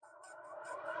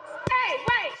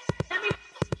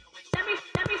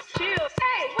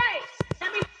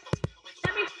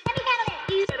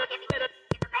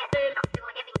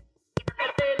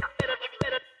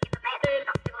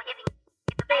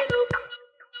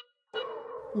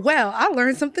Well, I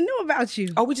learned something new about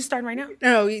you. Oh, we just starting right now?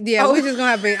 No, yeah, we're just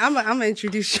gonna have. I'm gonna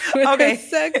introduce you in Okay. a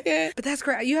second. But that's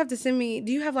great. You have to send me.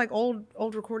 Do you have like old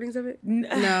recordings of it?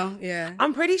 No, yeah.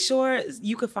 I'm pretty sure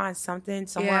you could find something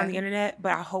somewhere on the internet,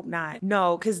 but I hope not.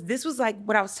 No, because this was like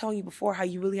what I was telling you before, how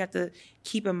you really have to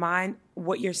keep in mind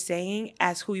what you're saying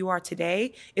as who you are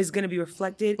today is going to be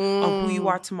reflected on who you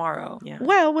are tomorrow. Yeah.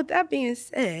 Well, with that being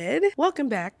said, welcome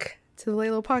back to the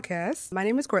Laylo podcast. My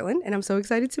name is Cortland, and I'm so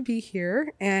excited to be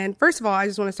here. And first of all, I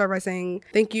just want to start by saying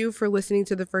thank you for listening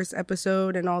to the first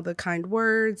episode and all the kind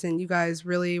words. And you guys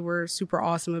really were super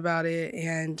awesome about it.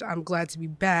 And I'm glad to be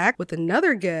back with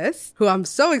another guest who I'm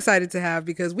so excited to have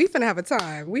because we finna have a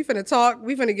time. We finna talk.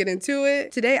 We finna get into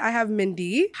it. Today, I have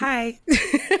Mindy. Hi.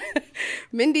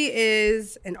 Mindy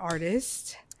is an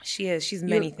artist. She is. She's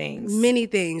many things. Many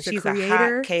things. She's a creator.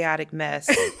 A hot, chaotic mess.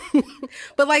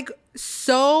 But like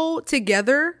so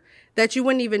together that you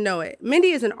wouldn't even know it.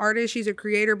 Mindy is an artist. She's a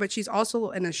creator, but she's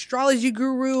also an astrology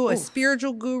guru, a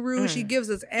spiritual guru. She gives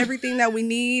us everything that we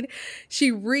need.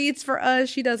 She reads for us.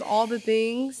 She does all the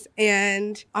things.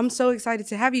 And I'm so excited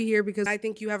to have you here because I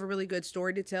think you have a really good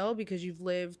story to tell because you've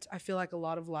lived, I feel like, a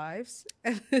lot of lives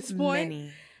at this point.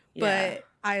 Many. Yeah. But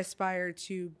I aspire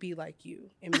to be like you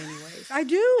in many ways. I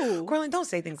do. Cortland, don't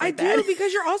say things like that. I do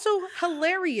because you're also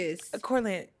hilarious.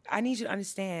 Cortland, I need you to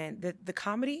understand that the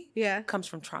comedy comes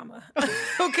from trauma.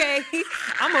 Okay?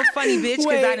 I'm a funny bitch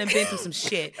because I done been through some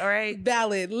shit, all right?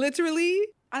 Valid. Literally,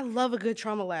 I love a good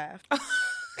trauma laugh.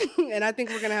 And I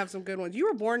think we're going to have some good ones. You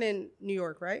were born in New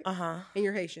York, right? Uh-huh. And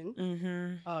you're Haitian?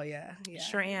 Mm-hmm. Oh, yeah.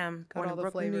 Sure am. Got Born in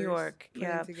Brooklyn, New York.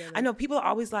 Yeah. I know people are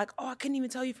always like, oh, I couldn't even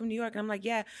tell you from New York. And I'm like,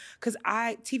 yeah, because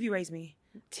TV raised me.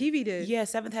 TV did? Yeah,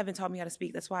 Seventh Heaven taught me how to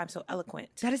speak. That's why I'm so eloquent.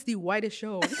 That is the whitest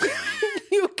show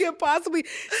you can possibly.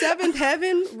 Seventh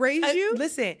Heaven raised you?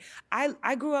 Listen,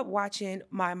 I grew up watching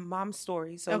my mom's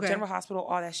stories, so General Hospital,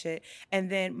 all that shit. And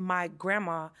then my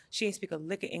grandma, she didn't speak a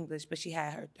lick of English, but she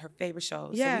had her favorite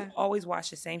shows. Yeah. So we always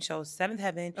watched the same shows. Seventh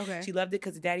Heaven. Okay. She loved it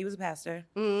because daddy was a pastor.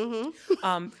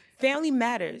 Mm-hmm. Family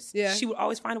Matters. Yeah. She would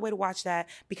always find a way to watch that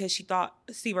because she thought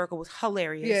Steve Urkel was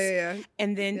hilarious. Yeah.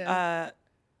 And then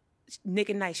Nick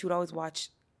at Night, she would always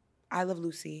watch I Love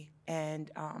Lucy and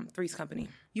Three's Company.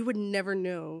 You would never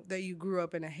know that you grew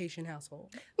up in a Haitian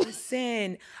household.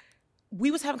 Listen,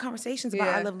 we was having conversations about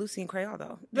I Love Lucy in Creole,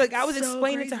 though. Like, I was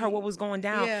explaining to her what was going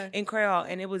down in Creole,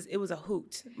 and it was a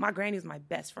hoot. My granny was my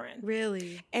best friend.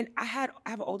 Really? And I have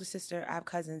an older sister, I have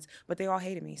cousins, but they all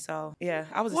hated me. So, yeah,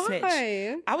 I was a snitch.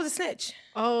 I was a snitch.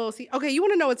 Oh, see, okay, you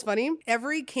want to know what's funny?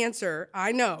 Every Cancer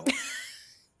I know...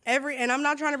 and I'm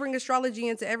not trying to bring astrology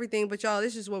into everything, but y'all,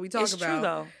 this is what we talk about. It's true,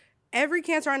 though. Every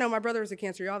Cancer I know, my brother is a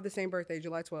Cancer. Y'all have the same birthday,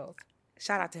 July 12th.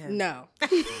 Shout out to him. No.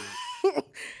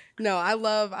 No, I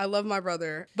love my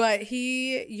brother. But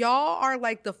y'all are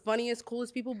like the funniest,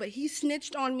 coolest people, but he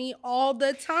snitched on me all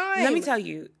the time. Let me tell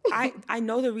you, I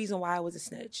know the reason why I was a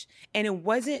snitch. And it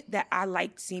wasn't that I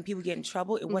liked seeing people get in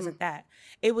trouble. It wasn't that.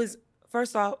 It was...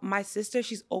 First off, my sister,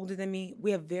 she's older than me.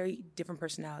 We have very different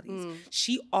personalities.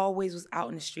 She always was out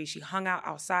in the street. She hung out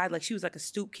outside. Like, she was like a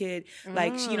stoop kid.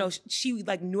 Like, she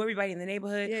like knew everybody in the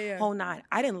neighborhood. Whole nine.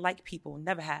 I didn't like people.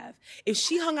 Never have. If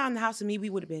she hung out in the house with me, we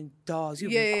would have been dogs. We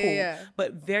would have been cool.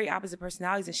 But very opposite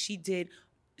personalities. And she did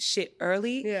shit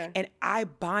early. And I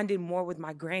bonded more with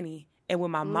my granny and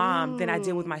with my mom than I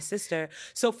did with my sister.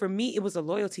 So for me, it was a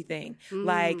loyalty thing.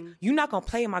 Like, you're not going to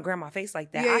play in my grandma's face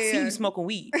like that. I see you smoking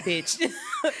weed, bitch.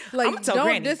 Like, don't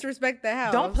Granny, disrespect the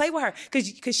house. Don't play with her.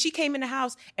 Because she came in the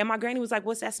house and my granny was like,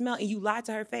 what's that smell? And you lied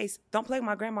to her face. Don't play with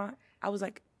my grandma. I was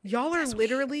like, y'all are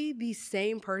literally the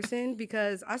same person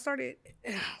because I started...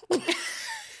 I'm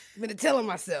going to tell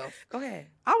myself. Go ahead.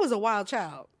 I was a wild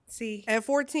child. See, at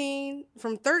 14,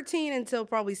 from 13 until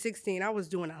probably 16, I was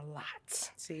doing a lot.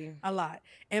 See, a lot.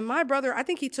 And my brother, I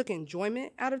think he took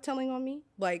enjoyment out of telling on me.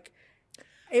 Like,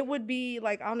 it would be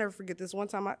like, I'll never forget this one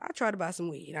time. I tried to buy some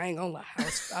weed. I ain't gonna lie.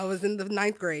 I was in the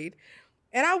 9th grade.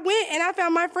 And I went and I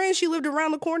found my friend. She lived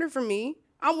around the corner from me.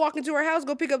 I'm walking to her house,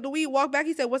 go pick up the weed, walk back.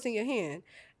 He said, what's in your hand?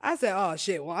 I said, oh,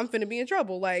 shit, well, I'm finna be in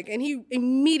trouble. Like, and he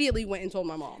immediately went and told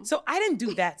my mom. So I didn't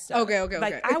do that stuff. Okay.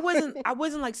 Like, I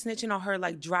wasn't like snitching on her,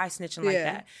 like dry snitching like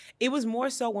that. It was more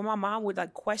so when my mom would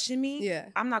like question me.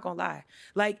 I'm not gonna lie.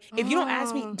 Like, if you don't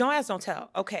ask me, don't ask, don't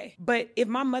tell. Okay. But if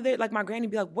my mother, like my granny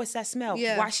be like, what's that smell?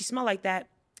 Why she smell like that?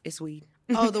 It's weed.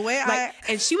 Oh, the way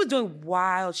and she was doing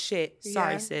wild shit.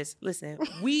 Sorry, sis. Listen,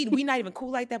 we not even cool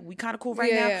like that, but we kind of cool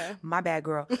right now. My bad,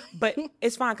 girl. But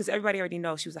it's fine because everybody already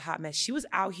knows she was a hot mess. She was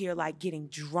out here like getting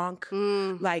drunk,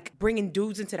 like bringing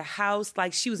dudes into the house.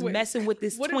 Like she was messing with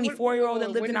this 24-year-old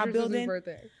that lived in our building.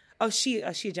 Birthday? Oh, she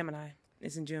a Gemini.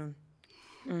 It's in June.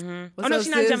 Oh, no, she's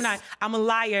not a Gemini. I'm a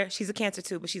liar. She's a Cancer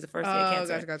too, but she's a first day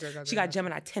Cancer. Gotcha. She got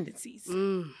Gemini tendencies.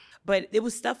 But it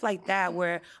was stuff like that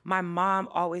where my mom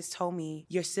always told me,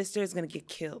 your sister is going to get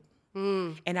killed.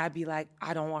 And I'd be like,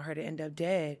 I don't want her to end up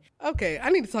dead. Okay, I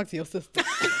need to talk to your sister.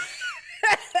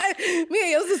 Me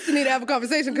and your sister need to have a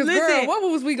conversation because, girl, what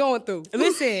was we going through?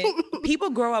 Listen, people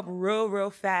grow up real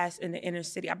fast in the inner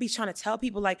city. I be trying to tell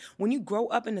people, like, when you grow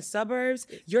up in the suburbs,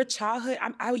 your childhood,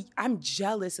 I'm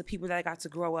jealous of people that got to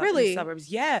grow up in the suburbs.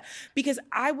 Yeah, because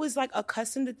I was, like,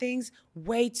 accustomed to things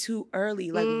way too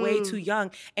early, like, way too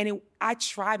young. And I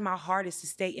tried my hardest to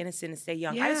stay innocent and stay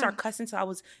young. I didn't start cussing until I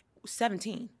was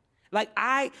 17. Like,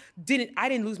 I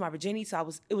didn't lose my virginity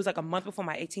till it was like a month before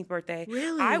my 18th birthday.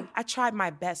 Really? I tried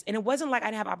my best. And it wasn't like I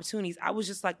didn't have opportunities. I was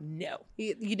just like, no.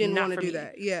 You didn't want to do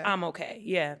that. Yeah. I'm okay.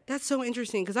 Yeah. That's so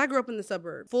interesting because I grew up in the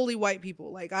suburbs, fully white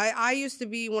people. Like, I used to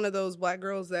be one of those black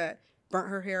girls that burnt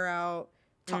her hair out,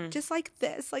 talked just like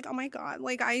this. Like, oh my God.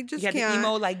 Like, I just can't. The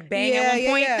emo, like, bang at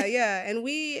one point. Yeah. And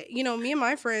we, me and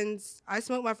my friends, I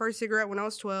smoked my first cigarette when I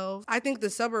was 12. I think the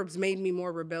suburbs made me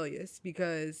more rebellious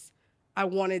because I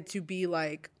wanted to be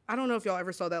like, I don't know if y'all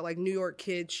ever saw that like New York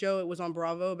Kids show. It was on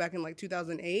Bravo back in like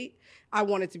 2008. I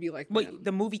wanted to be like them. Wait,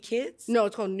 the movie Kids? No,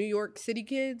 it's called New York City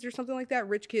Kids or something like that.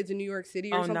 Rich Kids in New York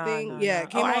City or something. No. Yeah,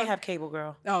 I didn't have cable,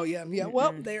 girl. Oh yeah.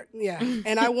 Well,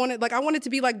 and I wanted to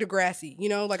be like Degrassi.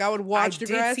 Like I would watch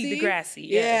Degrassi. I did see Degrassi.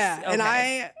 Yes. Yeah, okay.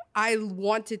 And I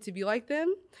wanted to be like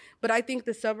them. But I think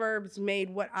the suburbs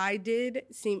made what I did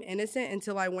seem innocent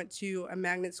until I went to a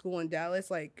magnet school in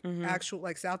Dallas, like actual,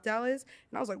 like South Dallas.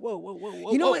 And I was like,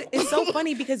 whoa. You know what? It's so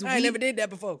funny because I never did that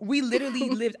before. We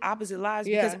literally lived opposite lives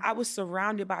because I was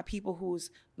surrounded by people who's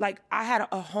like, I had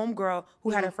a homegirl who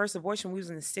had her first abortion when we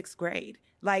was in the 6th grade.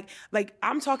 Like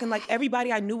I'm talking like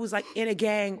everybody I knew was like in a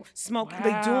gang, smoking,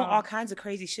 like doing all kinds of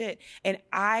crazy shit. And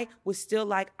I was still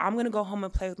like, I'm going to go home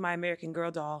and play with my American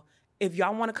Girl doll. If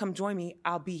y'all want to come join me,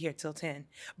 I'll be here till 10.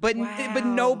 But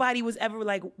nobody was ever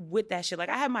like with that shit. Like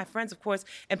I had my friends, of course,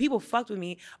 and people fucked with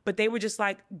me, but they were just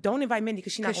like, don't invite Mindy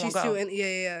because she's not going to go.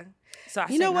 Yeah. So I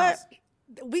you know what?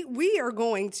 We are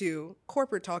going to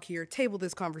corporate talk here, table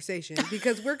this conversation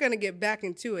because we're going to get back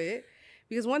into it.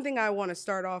 Because one thing I want to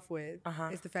start off with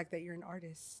is the fact that you're an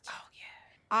artist. Oh, yeah.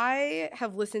 I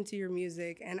have listened to your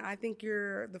music, and I think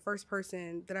you're the first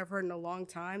person that I've heard in a long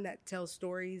time that tells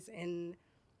stories in...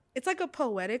 It's like a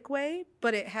poetic way,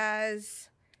 but it has...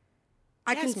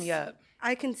 I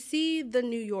can see the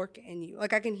New York in you.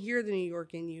 Like, I can hear the New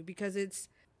York in you because it's...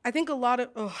 I think a lot of...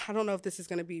 I don't know if this is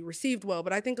going to be received well,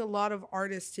 but I think a lot of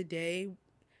artists today,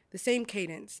 the same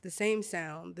cadence, the same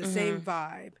sound, the same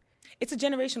vibe. It's a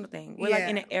generational thing. We're like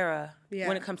in an era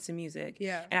when it comes to music.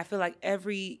 Yeah. And I feel like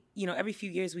every few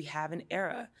years we have an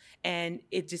era. And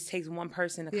it just takes one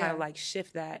person to kind of like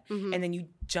shift that. And then you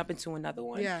jump into another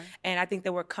one. Yeah. And I think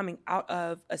that we're coming out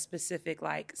of a specific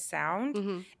like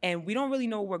sound. And we don't really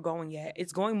know where we're going yet.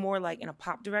 It's going more like in a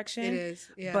pop direction. It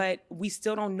is. Yeah. But we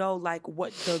still don't know like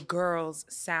what the girls'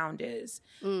 sound is.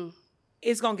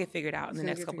 It's going to get figured out in the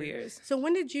next couple years. So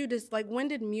when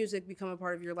did music become a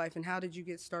part of your life and how did you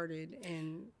get started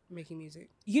in making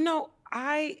music?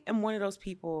 I am one of those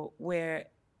people where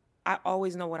I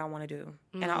always know what I want to do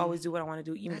and I always do what I want to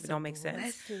do even if it don't make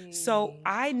sense. So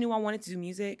I knew I wanted to do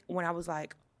music when I was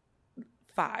like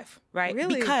 5, right?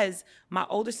 Really? Because my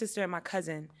older sister and my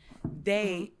cousin,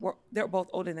 they're both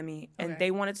older than me and they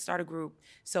wanted to start a group.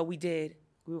 So we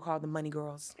were called the Money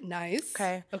Girls. Nice.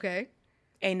 Okay.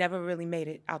 Ain't never really made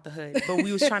it out the hood, but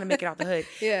we was trying to make it out the hood.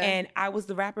 Yeah. And I was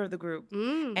the rapper of the group.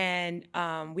 And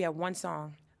we had one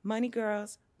song, Money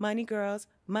Girls, Money Girls,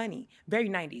 Money. Very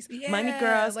 90s. Yeah, Money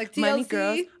Girls, like Money TLC?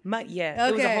 Girls, Money. Yeah,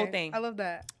 it was a whole thing. I love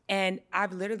that. And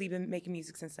I've literally been making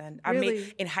music since then.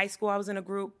 Really? In high school, I was in a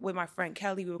group with my friend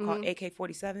Kelly. We were called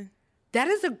AK-47. That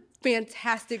is a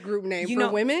fantastic group name for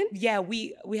women. Yeah,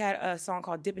 we had a song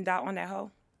called Dip and Dot on that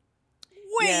hoe.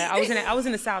 Wait. Yeah, I was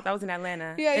in the South. I was in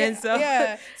Atlanta. Yeah. And so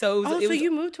it was. So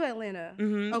you moved to Atlanta.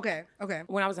 Okay.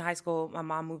 When I was in high school, my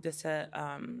mom moved us to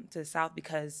the South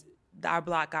because our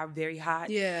block got very hot.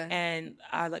 Yeah. And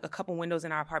like a couple windows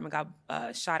in our apartment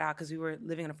got shot out because we were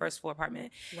living in a first floor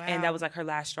apartment. Wow. And that was like her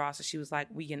last straw. So she was like,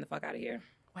 "We getting the fuck out of here."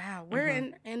 Wow. Where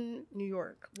in New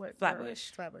York? What?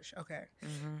 Flatbush. Flatbush. Okay.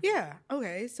 Yeah.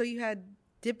 Okay. So you had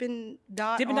Dippin'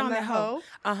 Dot on that hoe.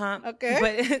 Okay.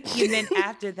 But and then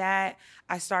after that,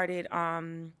 I started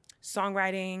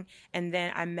songwriting, and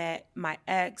then I met my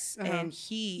ex, and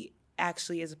he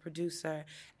actually is a producer.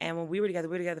 And when we were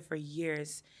together for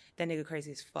years. That nigga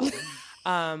crazy as fuck.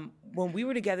 When we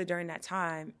were together during that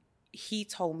time, he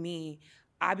told me,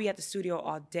 I be at the studio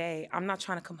all day. I'm not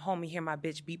trying to come home and hear my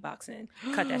bitch beatboxing.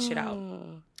 Cut that shit out.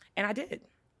 And I did.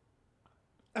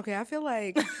 Okay, I feel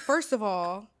like, first of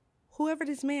all, whoever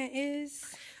this man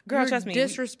is, girl, trust me,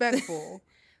 disrespectful.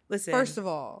 Listen. First of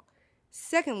all.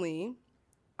 Secondly,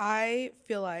 I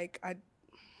feel like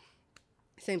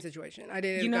same situation. I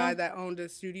dated a guy that owned a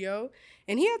studio,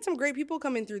 and he had some great people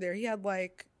coming through there. He had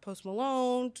like Post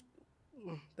Malone.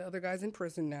 The other guy's in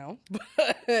prison now.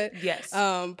 But yes.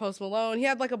 Post Malone. He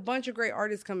had like a bunch of great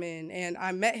artists come in, and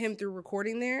I met him through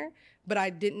recording there, but I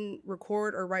didn't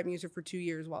record or write music for 2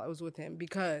 years while I was with him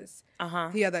because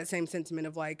he had that same sentiment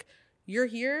of like, you're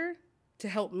here to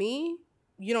help me.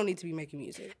 You don't need to be making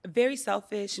music. Very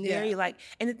selfish, very like,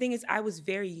 and the thing is, I was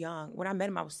very young. When I met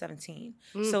him, I was 17.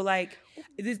 So like,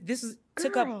 this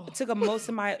took up most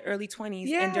of my early 20s.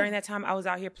 Yeah. And during that time, I was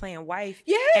out here playing wife.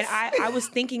 Yes. And I was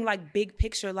thinking like big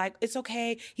picture, like, it's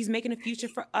okay. He's making a future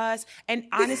for us. And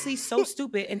honestly, so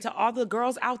stupid. And to all the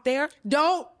girls out there,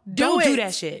 don't do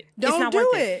that shit. Don't it's not do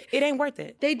worth it. It ain't worth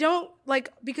it. They don't,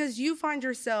 like, because you find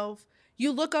yourself,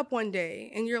 you look up one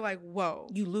day and you're like, whoa.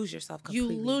 You lose yourself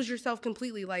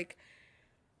completely. Like,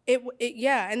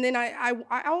 yeah. And then I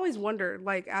always wondered,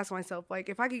 like, ask myself, like,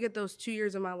 if I could get those 2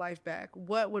 years of my life back,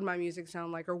 what would my music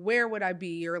sound like? Or where would I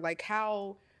be? Or, like,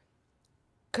 how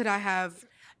could I have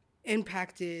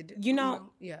impacted? Yeah.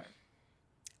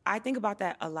 I think about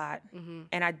that a lot,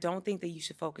 and I don't think that you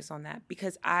should focus on that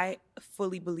because I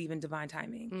fully believe in divine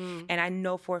timing. And I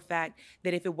know for a fact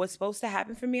that if it was supposed to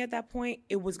happen for me at that point,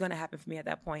 it was going to happen for me at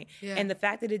that point. Yeah. And the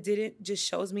fact that it didn't just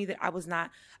shows me that I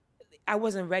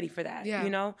wasn't ready for that, you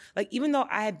know? Like, even though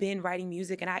I had been writing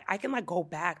music and I can, like, go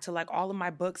back to, like, all of my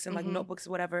books and, like, notebooks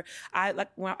or whatever.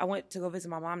 When I went to go visit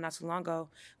my mom not too long ago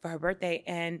for her birthday,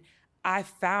 and I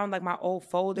found like my old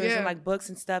folders and like books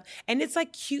and stuff, and it's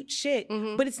like cute shit,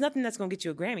 but it's nothing that's gonna get you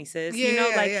a Grammy, sis.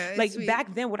 Like sweet.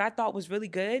 Back then, what I thought was really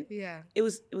good, it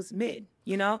was mid,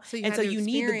 you know. So you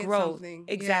need the growth, something.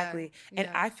 Exactly. And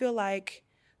I feel like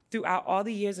throughout all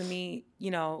the years of me,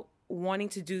 you know, wanting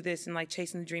to do this and like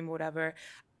chasing the dream or whatever,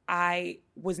 I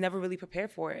was never really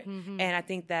prepared for it, and I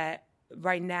think that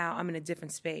right now I'm in a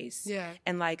different space.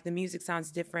 And like the music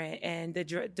sounds different and the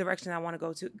direction I want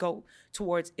to go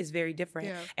towards is very different.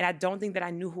 And I don't think that I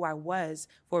knew who I was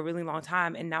for a really long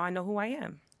time. And now I know who I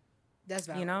am. That's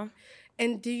valid. You know?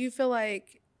 And do you feel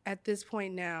like at this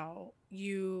point now,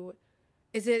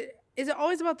 is it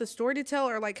always about the story to tell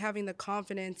or like having the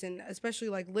confidence and especially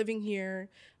like living here,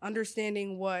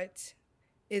 understanding what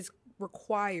is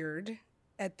required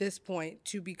at this point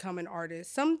to become an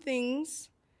artist? Some things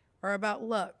are about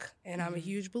luck. And I'm a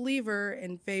huge believer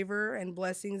in favor and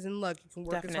blessings and luck. You can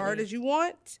work as hard as you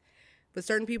want, but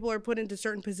certain people are put into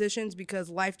certain positions because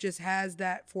life just has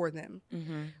that for them.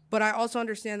 But I also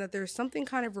understand that there's something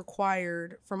kind of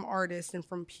required from artists and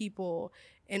from people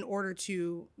in order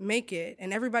to make it.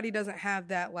 And everybody doesn't have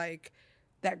that, like,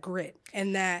 that grit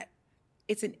and that.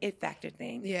 It's an it factor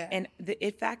thing. Yeah. And the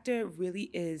it factor really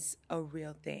is a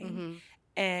real thing.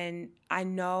 And I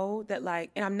know that,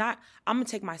 like, and I'm going to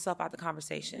take myself out the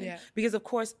conversation because, of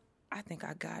course, I think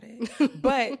I got it.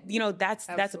 But, you know, that's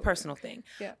a personal thing.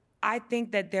 Yeah. I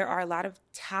think that there are a lot of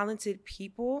talented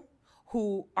people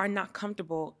who are not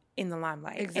comfortable in the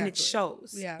limelight. And it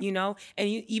shows, you know, and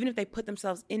even if they put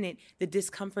themselves in it, the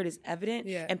discomfort is evident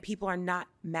and people are not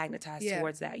magnetized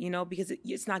towards that, you know, because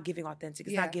it's not giving authentic.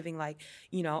 It's not giving like,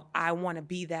 you know, I want to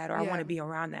be that or I want to be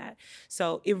around that.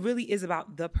 So it really is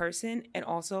about the person and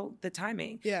also the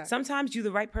timing. Yeah. Sometimes you're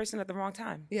the right person at the wrong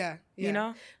time. Yeah. You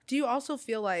know? Do you also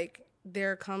feel like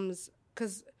there comes,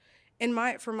 because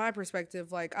from my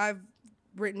perspective, like I've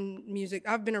written music.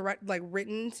 I've been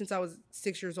written since I was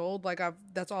 6 years old. Like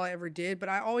that's all I ever did. But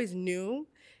I always knew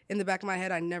in the back of my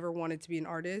head I never wanted to be an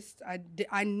artist.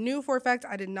 I knew for a fact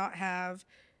I did not have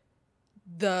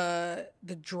the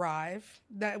drive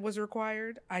that was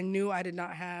required. I knew I did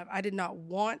not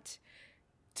want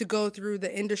to go through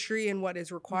the industry and what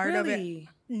is required of it.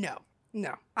 No.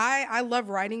 I love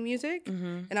writing music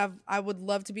and I would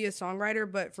love to be a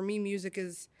songwriter, but for me music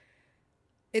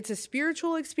it's a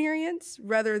spiritual experience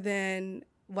rather than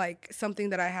like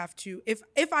something that I have to,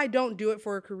 if I don't do it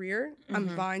for a career, I'm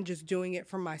fine just doing it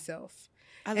for myself.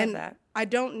 I love that. I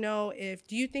don't know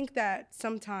do you think that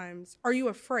sometimes, are you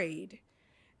afraid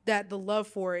that the love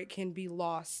for it can be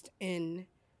lost in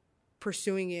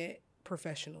pursuing it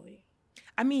professionally?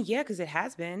 I mean, yeah, because it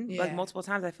has been like multiple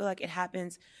times. I feel like it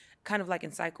happens kind of like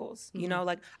in cycles, you know,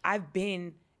 like I've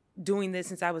been doing this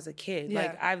since I was a kid.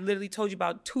 Like I've literally told you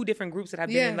about 2 different groups that I've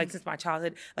been in like since my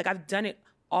childhood. Like I've done it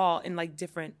all in like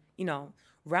different, you know,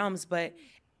 realms. But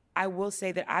I will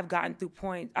say that I've gone through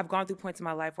points in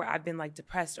my life where I've been like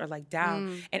depressed or like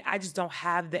down and I just don't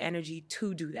have the energy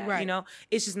to do that. Right. You know,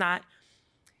 it's just not,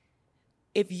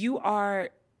 if you are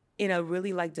in a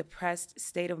really like depressed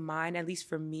state of mind, at least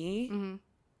for me,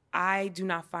 I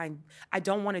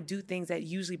don't want to do things that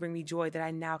usually bring me joy that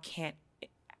I now can't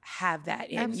have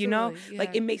that in, Absolutely, yeah.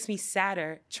 Like it makes me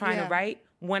sadder trying to write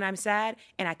when I'm sad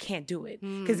and I can't do it.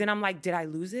 Cause then I'm like, did I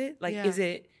lose it? Like, is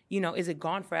it, is it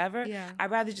gone forever? Yeah. I'd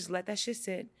rather just let that shit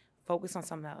sit, focus on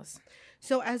something else.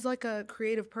 So as like a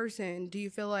creative person, do you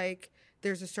feel like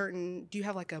do you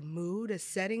have like a mood, a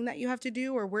setting that you have to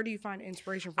do, or where do you find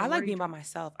inspiration from? I like being by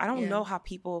myself. I don't know how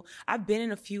I've been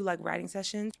in a few like writing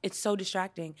sessions. It's so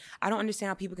distracting. I don't understand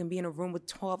how people can be in a room with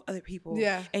 12 other people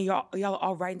and y'all are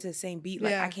all writing to the same beat.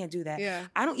 Like I can't do that. Yeah.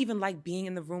 I don't even like being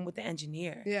in the room with the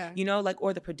engineer,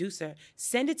 or the producer.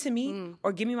 Send it to me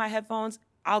or give me my headphones.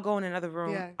 I'll go in another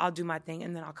room. Yeah. I'll do my thing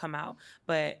and then I'll come out.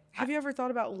 But have you ever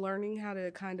thought about learning how to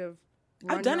kind of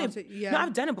I've done it. No,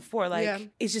 I've done it before. Like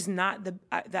it's just not the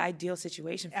ideal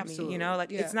situation for me.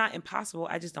 Like it's not impossible.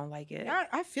 I just don't like it.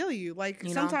 I feel you. Like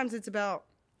sometimes it's about,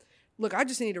 look, I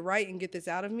just need to write and get this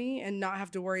out of me and not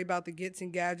have to worry about the gets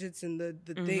and gadgets and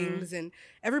the things. And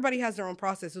everybody has their own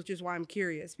process, which is why I'm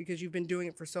curious, because you've been doing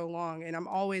it for so long. And I'm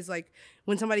always like,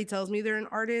 when somebody tells me they're an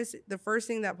artist, the first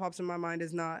thing that pops in my mind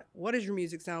is not, what does your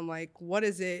music sound like? What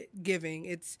is it giving?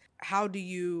 It's, how do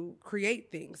you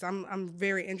create things? I'm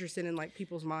very interested in like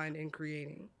people's mind in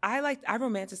creating. I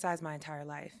romanticize my entire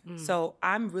life. So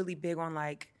I'm really big on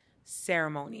like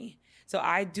ceremony. So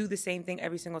I do the same thing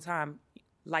every single time.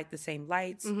 Light the same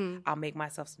lights. I'll make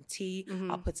myself some tea.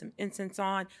 I'll put some incense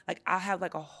on. Like I'll have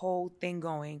like a whole thing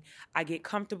going. I get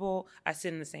comfortable. I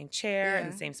sit in the same chair in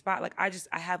the same spot. Like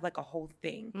I have like a whole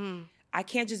thing. I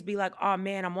can't just be like, oh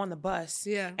man, I'm on the bus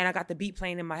and I got the beat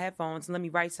playing in my headphones and let me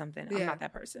write something. I'm not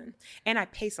that person. And I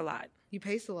pace a lot. You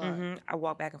pace a lot. I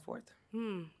walk back and forth.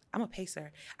 I'm a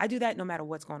pacer. I do that no matter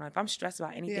what's going on. If I'm stressed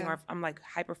about anything or if I'm like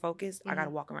hyper focused, I got to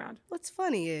walk around. What's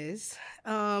funny is,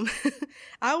 I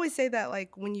always say that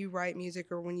like when you write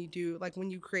music or when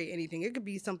you create anything, it could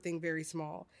be something very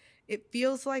small. It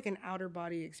feels like an outer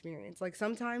body experience. Like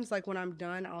sometimes like when I'm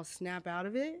done, I'll snap out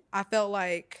of it. I felt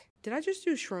like, did I just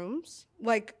do shrooms?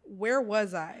 Like, where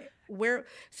was I?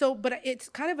 But it's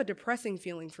kind of a depressing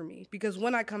feeling for me because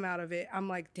when I come out of it, I'm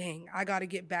like, dang, I got to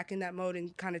get back in that mode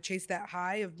and kind of chase that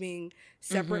high of being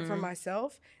separate from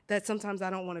myself, that sometimes I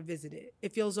don't want to visit it.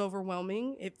 It feels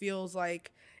overwhelming. It feels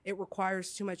like it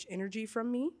requires too much energy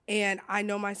from me. And I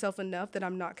know myself enough that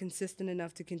I'm not consistent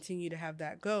enough to continue to have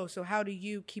that go. So how do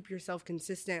you keep yourself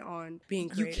consistent on being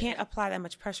creative? You can't apply that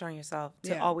much pressure on yourself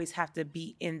to always have to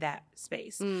be in that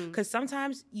space. Because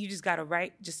sometimes you just got to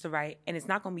write just to write, and it's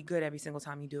not going to be good every single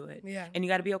time you do it. Yeah. And you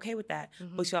got to be okay with that.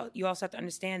 But you also have to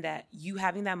understand that you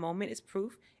having that moment is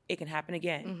proof it can happen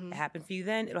again. It happened for you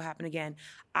then, it'll happen again.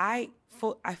 I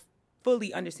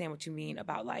fully understand what you mean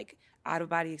about like out of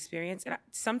body experience. And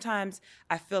sometimes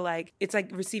I feel like it's like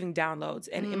receiving downloads.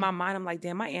 And in my mind, I'm like,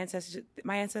 damn, my ancestors,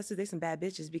 they some bad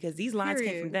bitches because these lines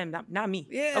came from them, not me.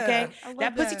 Yeah. Okay.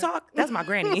 That pussy talk, that's my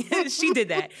granny. She did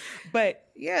that. But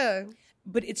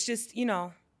it's just,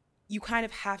 you kind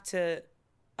of have to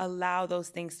allow those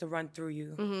things to run through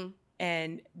you.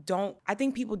 And I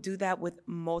think people do that with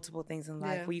multiple things in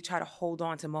life where you try to hold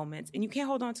on to moments. And you can't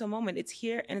hold on to a moment. It's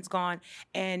here and it's gone.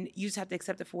 And you just have to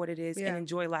accept it for what it is and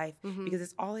enjoy life because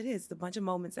it's all it is. It's a bunch of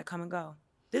moments that come and go.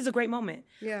 This is a great moment.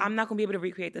 Yeah. I'm not going to be able to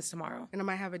recreate this tomorrow. And I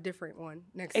might have a different one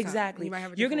next time. Exactly.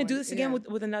 You're going to do this again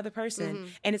with another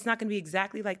person. And it's not going to be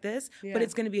exactly like this, but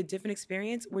it's going to be a different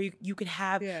experience where you can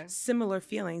have similar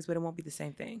feelings, but it won't be the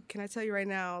same thing. Can I tell you right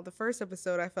now, the first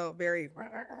episode I felt very...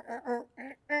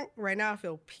 Right now I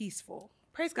feel peaceful.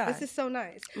 Praise God. This is so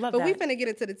nice. Love that. But we finna get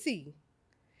into the tea.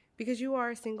 Because you are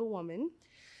a single woman.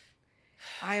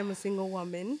 I am a single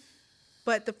woman.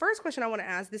 But the first question I want to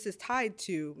ask, this is tied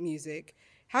to music.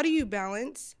 How do you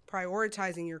balance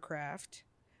prioritizing your craft,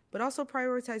 but also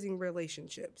prioritizing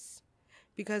relationships?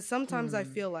 Because sometimes I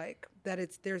feel like that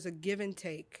there's a give and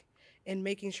take in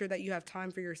making sure that you have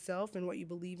time for yourself and what you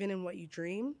believe in and what you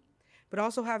dream, but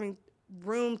also having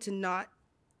room to not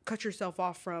cut yourself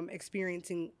off from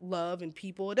experiencing love and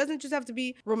people. It doesn't just have to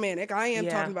be romantic. I am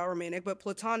talking about romantic, but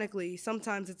platonically,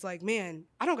 sometimes it's like, man,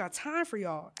 I don't got time for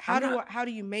y'all. How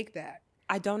do you make that?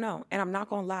 I don't know. And I'm not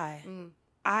going to lie.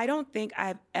 I don't think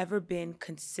I've ever been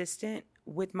consistent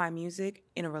with my music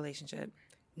in a relationship.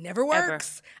 Never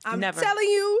works. Ever. I'm telling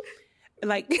you.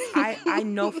 Like, I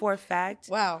know for a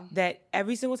fact that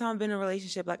every single time I've been in a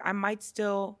relationship, like, I might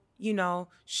still, you know,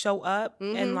 show up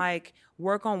and like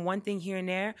work on one thing here and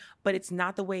there, but it's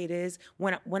not the way it is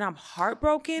when I'm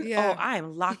heartbroken. Yeah. Oh, I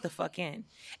am locked the fuck in.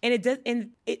 And it does,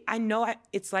 and I know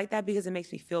it's like that because it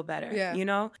makes me feel better. Yeah. You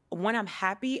know, when I'm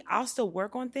happy, I'll still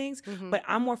work on things, but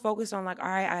I'm more focused on like, all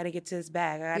right, I gotta get to this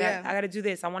bag. I gotta do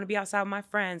this. I want to be outside with my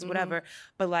friends, whatever.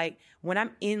 But like when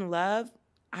I'm in love,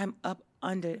 I'm up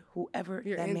under whoever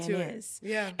that man is.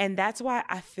 Yeah. And that's why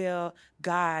I feel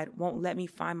God won't let me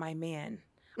find my man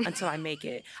until I make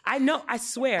it. I know, I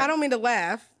swear. I don't mean to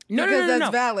laugh. No, because no.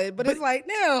 that's valid, but it's like,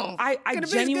 no. I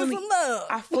genuinely, get some love.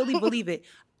 I fully believe it.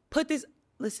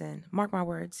 Listen, mark my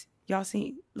words. Y'all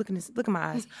see, look at my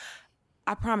eyes.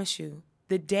 I promise you,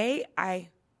 the day I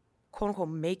quote unquote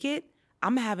make it,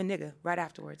 I'm gonna have a nigga right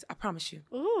afterwards. I promise you.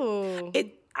 Ooh.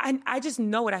 I just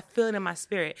know it. I feel it in my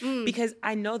spirit because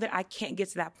I know that I can't get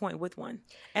to that point with one.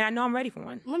 And I know I'm ready for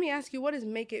one. Let me ask you, what does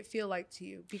make it feel like to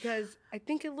you? Because I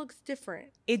think it looks different.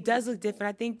 It does look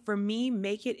different. I think for me,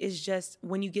 make it is just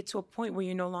when you get to a point where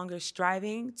you're no longer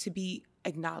striving to be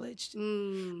acknowledged.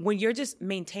 When you're just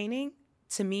maintaining,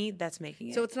 to me, that's making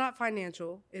it. So it's not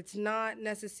financial. It's not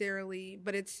necessarily,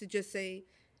 but it's to just say,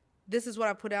 this is what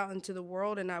I put out into the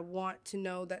world and I want to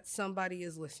know that somebody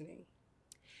is listening.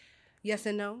 Yes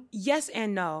and no? Yes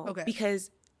and no. Okay.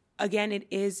 Because again,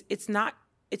 it's not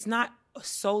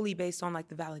solely based on like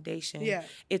the validation. Yeah.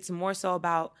 It's more so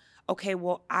about, okay,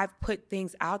 well, I've put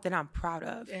things out that I'm proud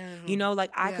of. Yeah. You know,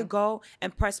 like I could go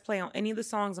and press play on any of the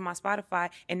songs on my Spotify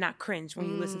and not cringe when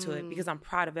you listen to it because I'm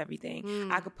proud of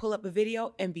everything. I could pull up a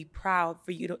video and be proud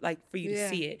for you to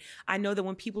see it. I know that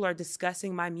when people are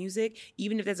discussing my music,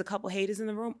 even if there's a couple haters in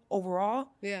the room, overall,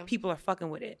 people are fucking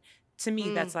with it. To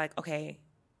me, that's like, okay,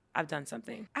 I've done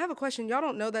something. I have a question. Y'all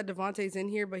don't know that Devontae's in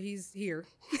here, but he's here.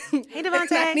 Hey,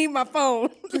 Devontae. I need my phone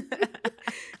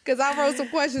because I wrote some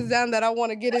questions down that I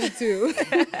want to get into.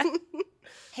 Hey,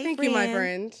 Thank you, my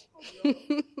friend.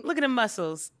 Look at the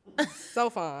muscles. So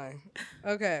fine.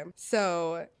 Okay.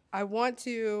 So I want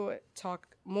to talk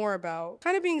more about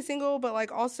kind of being single, but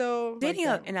like also dating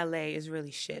like in LA is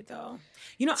really shit though.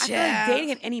 You know, I feel like dating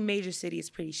in any major city is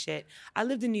pretty shit. I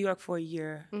lived in New York for a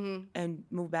year and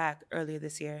moved back earlier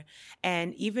this year.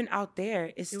 And even out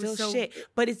there, it's still shit,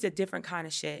 but it's a different kind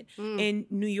of shit. In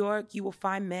New York, you will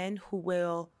find men who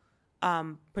will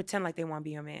pretend like they want to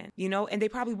be your man, you know, and they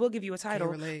probably will give you a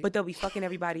title, but they'll be fucking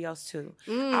everybody else too.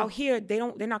 Out here, they're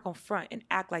not gonna front and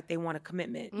act like they want a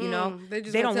commitment, you know.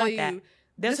 They don't want that.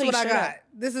 This is what I got.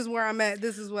 This is where I'm at.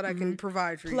 This is what I can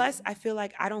provide for you. Plus, I feel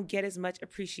like I don't get as much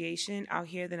appreciation out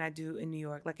here than I do in New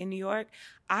York. Like in New York,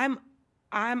 I'm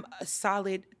a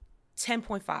solid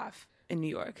 10.5 in New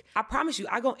York. I promise you,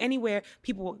 I go anywhere,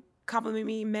 people will compliment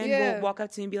me. Men will walk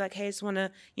up to me and be like, "Hey, I just want to,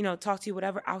 you know, talk to you,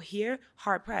 whatever." Out here,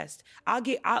 hard pressed. I'll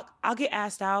get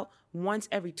asked out once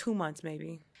every 2 months,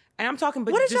 maybe. And I'm talking,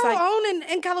 but what is just y'all like, own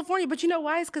in California? But you know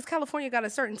why? It's because California got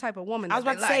a certain type of woman. I was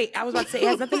about to say, it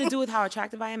has nothing to do with how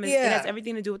attractive I am. It has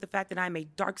everything to do with the fact that I'm a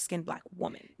dark-skinned Black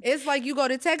woman. It's like you go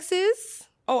to Texas.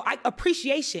 Oh,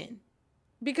 appreciation.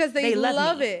 Because they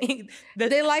love it.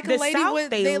 They like a lady South, with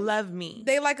they love me.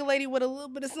 They like a lady with a little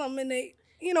bit of something in they.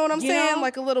 You know what I'm saying? Know?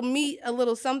 Like a little meat, a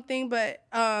little something. But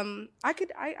I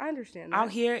understand that. Out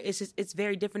here, it's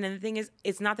very different. And the thing is,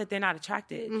 it's not that they're not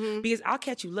attracted. Because I'll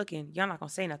catch you looking. Y'all not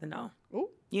gonna say nothing though. Ooh.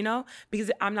 You know?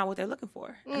 Because I'm not what they're looking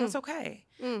for. And that's okay.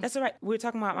 That's all right. We were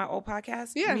talking about my old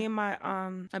podcast. Yeah. Me and my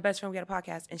best friend, we had a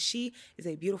podcast. And she is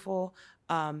a beautiful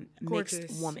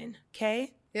mixed woman.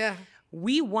 Okay? Yeah.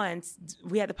 We had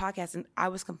the podcast and I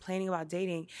was complaining about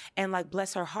dating. And like,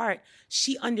 bless her heart,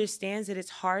 she understands that it's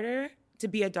harder to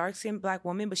be a dark-skinned Black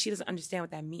woman, but she doesn't understand what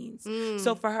that means.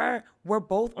 So for her, we're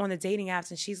both on the dating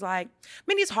apps and she's like,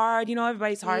 Mindy, it's hard. You know,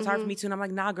 everybody's hard. It's hard for me too. And I'm like,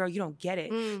 nah, girl, you don't get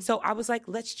it. So I was like,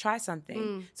 let's try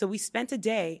something. So we spent a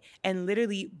day and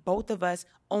literally both of us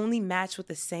only matched with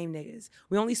the same niggas.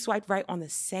 We only swiped right on the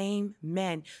same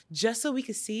men just so we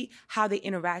could see how they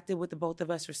interacted with the both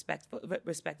of us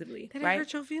respectively. Did right? it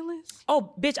hurt your feelings?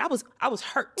 Oh, bitch, I was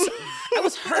hurt. I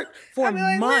was hurt for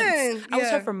months. I was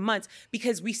hurt for months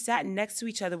because we sat next to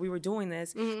each other. We were doing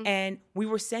this and we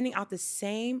were sending out the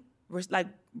same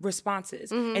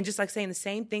responses and just like saying the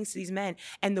same things to these men,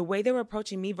 and the way they were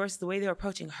approaching me versus the way they were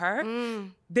approaching her,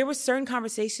 there were certain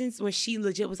conversations where she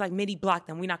legit was like, Mindy, block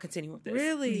them, we're not continuing with this.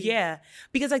 Really? Yeah.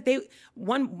 Because like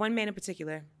one man in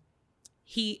particular,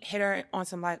 he hit her on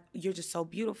some like, you're just so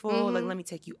beautiful, like let me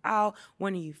take you out,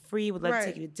 when are you free, would love to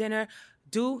take you to dinner.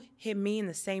 Dude hit me in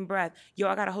the same breath, yo,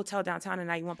 I got a hotel downtown and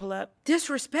now you want to pull up?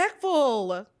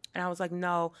 Disrespectful. And I was like,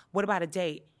 no, what about a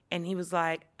date? And he was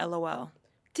like, LOL.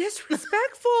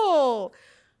 Disrespectful.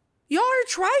 Y'all are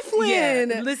trifling.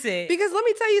 Yeah, listen. Because let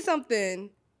me tell you something.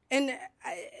 And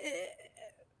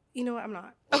you know what? I'm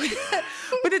not. Okay.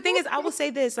 But the thing is, I will say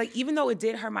this, like, even though it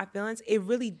did hurt my feelings, it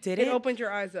really didn't. It opened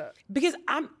your eyes up. Because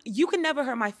you can never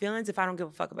hurt my feelings if I don't give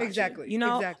a fuck about Exactly. you. You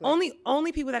know? Exactly.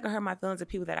 Only people that can hurt my feelings are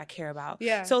people that I care about.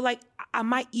 Yeah. So like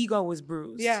my ego was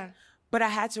bruised. Yeah. But I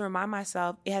had to remind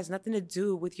myself it has nothing to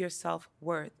do with your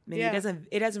self-worth. I mean,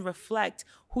 it doesn't reflect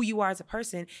who you are as a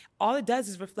person. All it does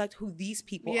is reflect who these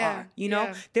people are. You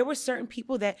know, there were certain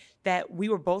people that we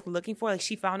were both looking for. Like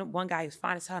she found one guy who's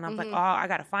fine as hell, and I was like, oh, I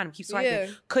gotta find him. Keep swiping. Yeah.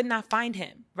 Could not find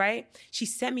him. Right? She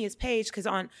sent me his page because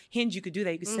on Hinge you could do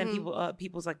that. You could send people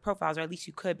people's like profiles, or at least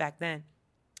you could back then.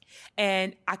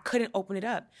 And I couldn't open it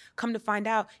up. Come to find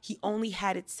out, he only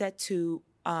had it set to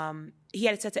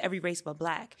every race but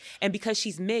black. And because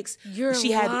she's mixed,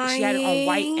 she had it on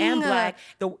white and black.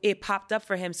 It popped up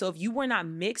for him. So if you were not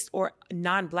mixed or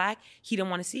non-black, he didn't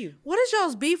want to see you. What is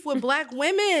y'all's beef with black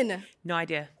women? No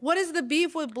idea. What is the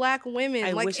beef with black women?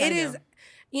 I wish I knew. Is,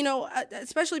 you know,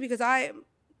 especially because I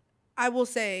will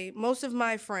say most of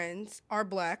my friends are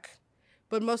black,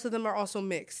 but most of them are also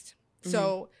mixed.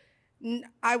 So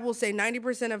I will say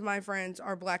 90% of my friends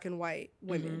are black and white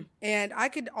women. And I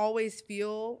could always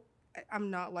feel,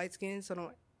 I'm not light skinned, so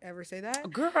don't ever say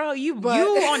that. Girl, you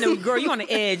on the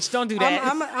edge. Don't do that.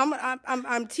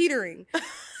 I'm teetering.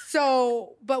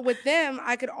 So, but with them,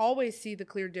 I could always see the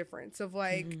clear difference of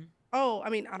like, oh,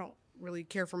 I mean, I don't really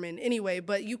care for men anyway,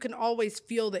 but you can always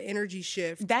feel the energy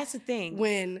shift. That's the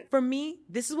thing. For me,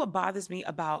 this is what bothers me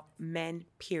about men,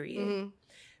 period.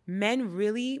 Men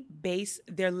really base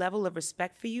their level of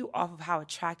respect for you off of how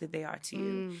attracted they are to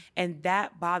you. And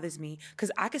that bothers me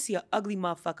because I could see an ugly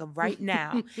motherfucker right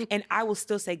now and I will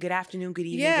still say good afternoon, good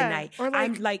evening, good night. Or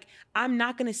I'm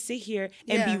not going to sit here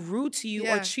and be rude to you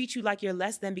or treat you like you're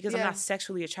less than because I'm not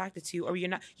sexually attracted to you or you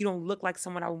don't look like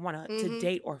someone I would want to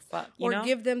date or fuck. You know?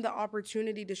 Give them the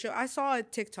opportunity to show. I saw a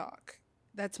TikTok.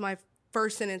 That's my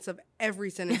first sentence of every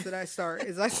sentence that I start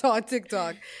is I saw a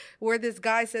TikTok where this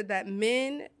guy said that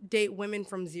men date women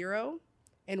from 0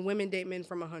 and women date men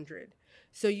from 100.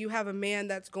 So you have a man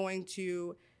that's going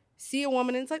to see a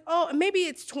woman and it's like, oh, maybe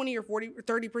it's 20 or 40 or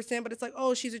 30%, but it's like,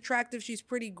 oh, she's attractive, she's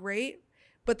pretty great.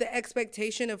 But the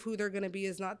expectation of who they're going to be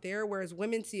is not there. Whereas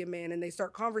women see a man and they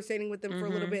start conversating with them for a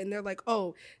little bit and they're like,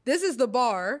 oh, this is the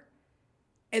bar.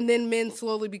 And then men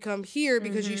slowly become here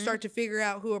because you start to figure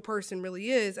out who a person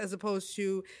really is as opposed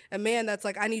to a man that's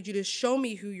like, I need you to show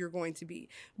me who you're going to be.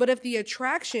 But if the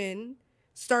attraction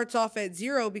starts off at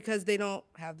 0 because they don't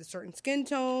have the certain skin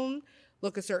tone,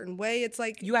 look a certain way, it's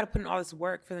like... You got to put in all this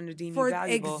work for them to deem you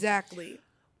valuable. Exactly.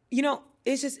 You know,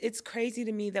 it's crazy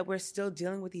to me that we're still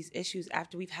dealing with these issues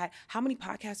after we've had... How many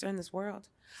podcasts are in this world?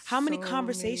 How many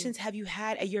conversations have you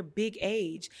had at your big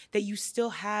age that you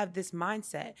still have this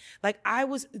mindset? Like I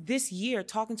was this year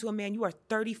talking to a man, you are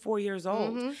 34 years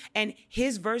old. And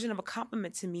his version of a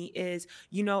compliment to me is,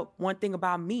 you know, one thing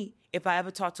about me, if I ever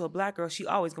talk to a black girl, she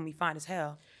always gonna be fine as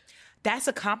hell. That's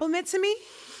a compliment to me?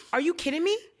 Are you kidding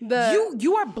me?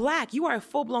 You are black. You are a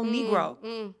full-blown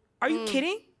Negro. Are you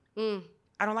kidding?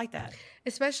 I don't like that.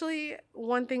 Especially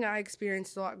one thing I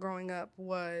experienced a lot growing up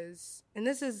was, and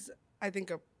this is, I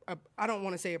think, I don't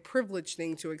want to say a privileged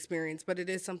thing to experience, but it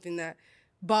is something that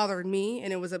bothered me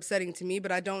and it was upsetting to me,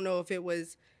 but I don't know if it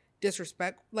was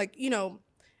disrespect. Like, you know,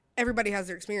 everybody has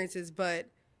their experiences, but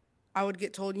I would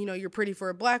get told, you know, you're pretty for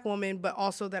a black woman, but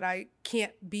also that I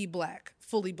can't be black,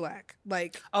 fully black.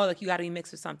 Like, oh, like you got to be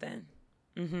mixed with something.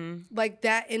 Like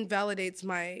that invalidates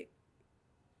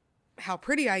how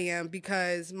pretty I am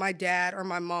because my dad or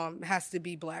my mom has to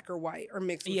be black or white or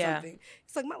mixed with something.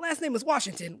 It's like, my last name is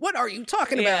Washington. What are you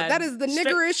talking about? That is the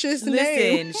niggerishest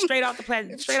name. Listen, straight off the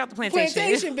plantation.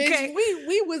 Plantation, bitch. Okay.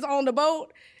 We was on the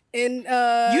boat and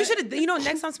you should have, you know,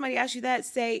 next time somebody asks you that,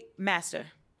 say master.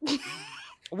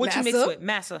 What you mixed with?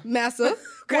 Massa. Okay.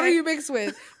 What are you mixed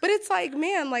with? But it's like,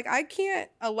 man, like I can't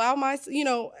allow you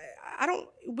know,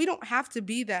 we don't have to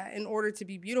be that in order to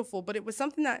be beautiful, but it was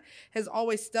something that has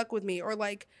always stuck with me. Or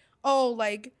like, oh,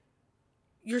 like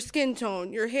your skin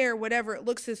tone, your hair, whatever, it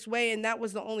looks this way. And that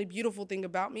was the only beautiful thing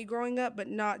about me growing up, but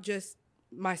not just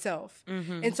myself.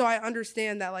 And so I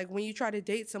understand that like when you try to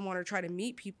date someone or try to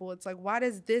meet people, it's like, why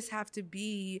does this have to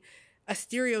be a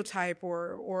stereotype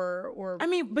or I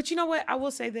mean, but you know what? I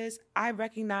will say this. I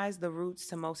recognize the roots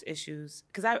to most issues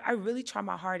because I really try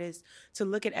my hardest to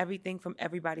look at everything from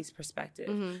everybody's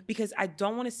perspective because I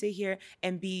don't want to sit here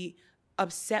and be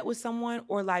upset with someone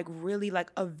or like really like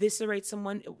eviscerate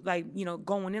someone, like, you know,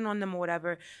 going in on them or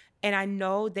whatever. And I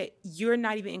know that you're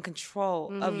not even in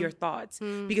control of your thoughts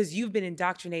because you've been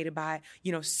indoctrinated by,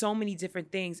 you know, so many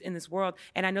different things in this world.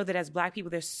 And I know that as Black people,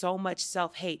 there's so much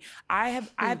self-hate. I've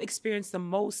experienced the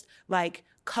most like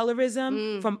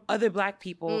colorism from other Black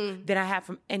people than I have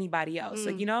from anybody else.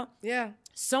 Like, you know? Yeah.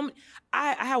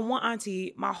 I had one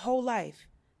auntie my whole life.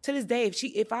 To this day,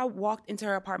 if I walked into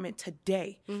her apartment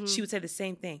today, she would say the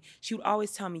same thing. She would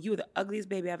always tell me, "You were the ugliest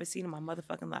baby I've ever seen in my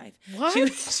motherfucking life." What?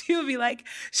 She would be like,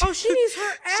 she needs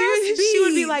her ass beat. She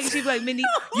would be like, "Mindy,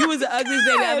 you was the ugliest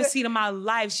baby I've ever seen in my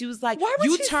life." She was like, "Why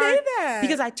would she say that?"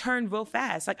 Because I turned real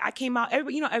fast. Like I came out,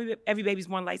 every baby's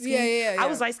born light skinned. Yeah. I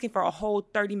was light skinned for a whole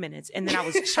 30 minutes, and then I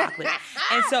was chocolate.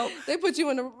 And so they put you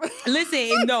in the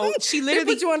listen. No, she literally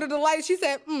they put you under the light. She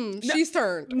said, "She's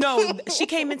turned." No, she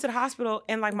came into the hospital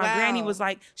and like my granny was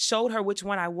like showed her which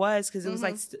one I was because it was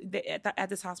like at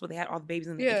this hospital they had all the babies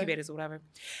in the incubators or whatever,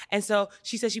 and so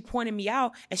she said she pointed me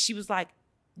out and she was like,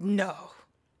 "No,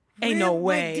 ain't no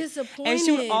way." Like, disappointed. And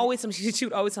she would always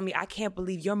tell me, "I can't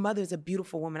believe your mother is a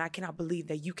beautiful woman. I cannot believe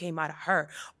that you came out of her.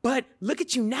 But look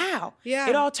at you now. Yeah,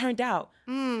 it all turned out."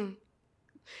 You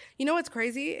know what's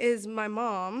crazy is my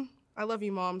mom. I love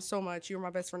you, Mom, so much. You're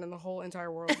my best friend in the whole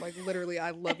entire world. Like, literally,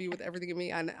 I love you with everything in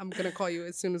me. I'm going to call you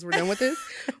as soon as we're done with this.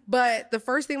 But the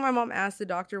first thing my mom asked the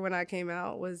doctor when I came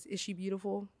out was, "Is she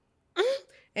beautiful?"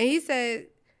 And he said,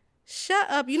 "Shut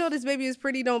up. You know this baby is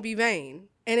pretty. Don't be vain."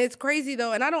 And it's crazy,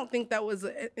 though. And I don't think that was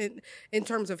in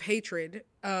terms of hatred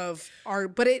of our...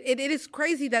 But it is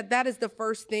crazy that is the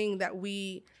first thing that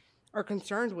we are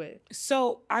concerned with.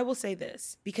 So I will say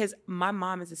this, because my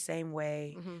mom is the same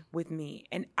way with me.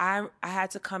 And I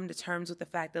had to come to terms with the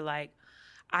fact that, like,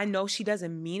 I know she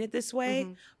doesn't mean it this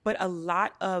way, but a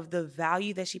lot of the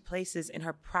value that she places in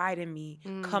her pride in me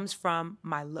comes from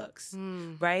my looks,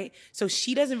 right? So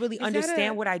she doesn't really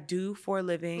understand what I do for a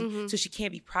living, so she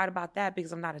can't be proud about that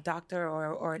because I'm not a doctor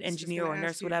or an engineer or a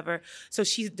nurse, whatever. So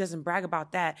she doesn't brag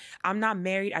about that. I'm not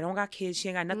married. I don't got kids. She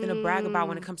ain't got nothing to brag about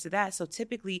when it comes to that. So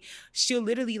typically, she'll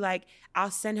literally, like,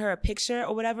 I'll send her a picture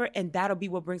or whatever, and that'll be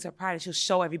what brings her pride, and she'll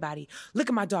show everybody, "Look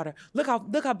at my daughter. Look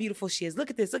how beautiful she is. Look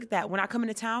at this. Look at that." When I come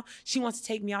into town, she wants to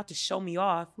take me out to show me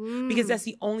off because that's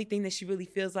the only thing that she really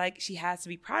feels like she has to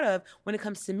be proud of when it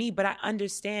comes to me. But I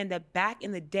understand that back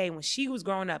in the day when she was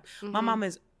growing up, my mom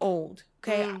is old.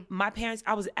 Okay. My parents,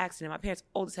 I was an accident. My parents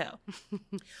old as hell.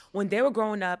 When they were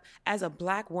growing up as a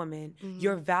Black woman,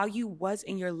 your value was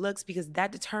in your looks because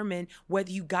that determined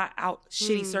whether you got out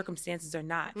shitty circumstances or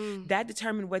not. That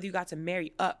determined whether you got to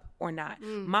marry up or not.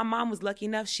 My mom was lucky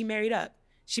enough. She married up.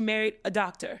 She married a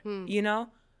doctor, you know?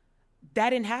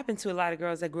 That didn't happen to a lot of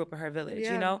girls that grew up in her village,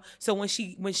 you know? So when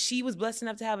she was blessed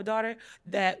enough to have a daughter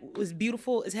that was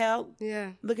beautiful as hell,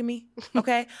 look at me,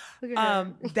 okay? Look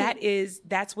at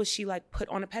That's what she like put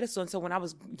on a pedestal. And so when I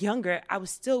was younger, I was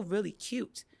still really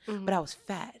cute, but I was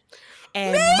fat.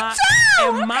 And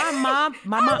my mom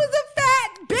I was a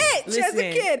fat bitch as listen,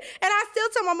 a kid. And I still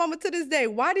tell my mama to this day,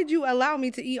 "Why did you allow me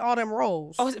to eat all them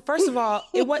rolls?" Oh, first of all,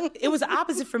 it was the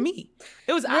opposite for me.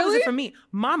 It was the opposite for me.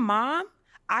 My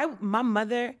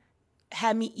mother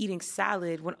had me eating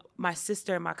salad when my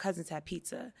sister and my cousins had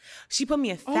pizza. She put me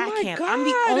in fat camp.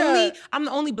 God. I'm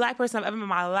the only Black person I've ever met in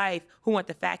my life who went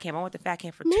to fat camp. I went to fat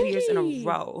camp for 2 years in a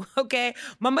row. Okay.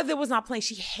 My mother was not playing.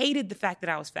 She hated the fact that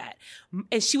I was fat.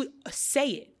 And she would say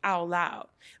it out loud.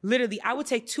 Literally, I would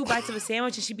take 2 bites of a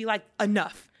sandwich and she'd be like,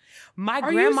 "Enough." My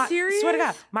grandma, you serious? swear to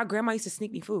God, my grandma used to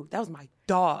sneak me food. That was my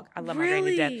dog. I love my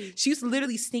granny to death. She used to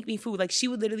literally sneak me food. Like, she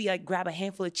would literally like grab a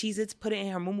handful of Cheez-Its, put it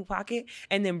in her muumuu pocket,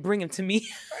 and then bring them to me.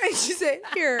 And she said,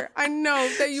 "Here, I know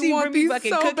that you want bring me these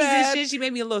fucking so cookies bad." and shit. She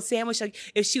made me a little sandwich. Like,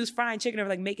 if she was frying chicken or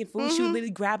like making food, she would literally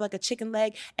grab like a chicken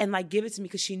leg and like give it to me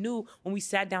because she knew when we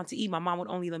sat down to eat, my mom would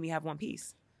only let me have one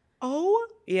piece. Oh?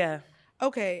 Yeah.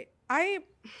 Okay. I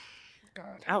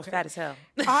was fat as hell.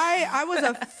 I was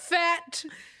a fat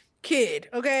kid,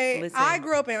 okay? Listen. I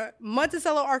grew up in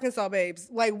Monticello, Arkansas, babes.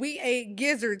 Like, we ate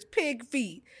gizzards, pig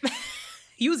feet,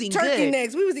 You was eating turkey good.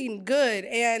 necks. We was eating good.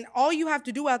 And all you have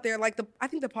to do out there, like, I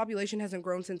think the population hasn't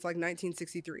grown since like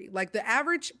 1963. Like, the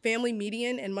average family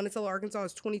median in Monticello, Arkansas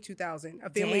is 22,000,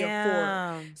 a family of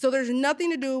 4. So there's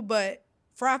nothing to do but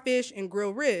fry fish and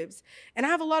grill ribs. And I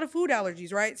have a lot of food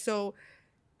allergies, right? So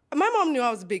my mom knew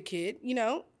I was a big kid, you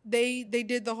know? they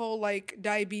did the whole like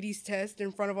diabetes test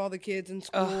in front of all the kids in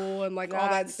school and like all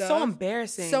that stuff. So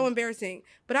embarrassing. So embarrassing.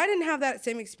 But I didn't have that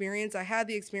same experience. I had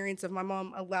the experience of my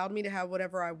mom allowed me to have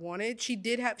whatever I wanted. She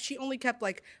only kept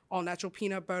like all natural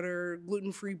peanut butter,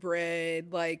 gluten-free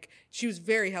bread. Like she was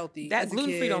very healthy. That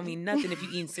gluten-free don't mean nothing if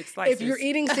you're eating 6 slices. If you're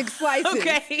eating 6 slices.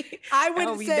 Okay. I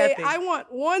would say I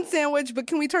want one sandwich, but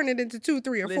can we turn it into 2,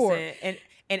 3, or 4?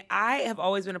 And I have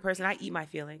always been a person, I eat my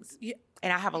feelings. Yeah.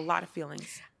 And I have a lot of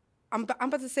feelings. I'm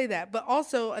about to say that. But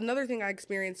also another thing I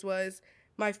experienced was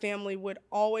my family we're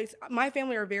all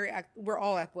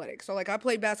athletic. So like I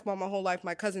played basketball my whole life.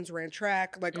 My cousins ran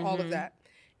track, like all of that.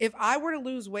 If I were to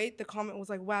lose weight, the comment was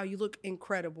like, wow, you look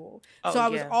incredible. So I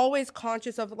was always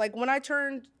conscious of like when I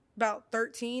turned about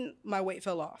 13, my weight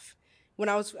fell off. When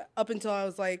I was up until I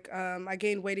was like, I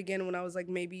gained weight again when I was like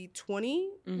maybe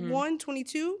 21,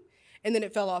 22. And then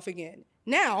it fell off again.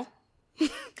 Now,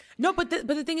 no, but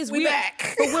the thing is, we're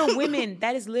back. But we're women.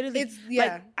 That is literally,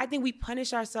 like, I think we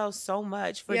punish ourselves so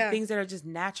much for things that are just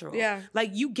natural. Yeah.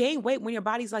 Like, you gain weight when your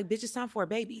body's like, bitch, it's time for a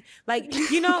baby. Like,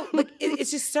 you know, like,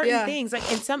 it's just certain things.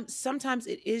 Like, and sometimes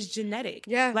it is genetic.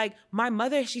 Yeah. Like, my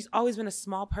mother, she's always been a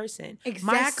small person.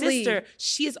 Exactly. My sister,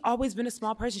 she has always been a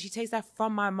small person. She takes that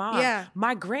from my mom. Yeah.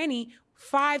 My granny,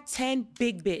 5'10",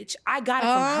 big bitch. I got it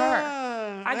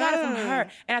from her.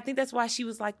 And I think that's why she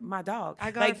was like my dog. I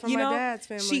got it from my dad's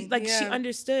family. She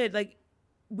understood. Like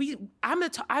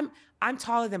I'm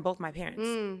taller than both my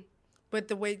parents. But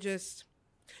the weight just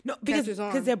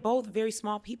because they're both very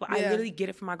small people. I literally get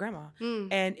it from my grandma.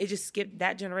 And it just skipped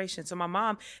that generation. So my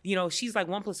mom, you know, she's like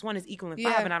 1 + 1 is equal to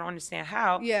 5, and I don't understand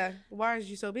how. Yeah. Why is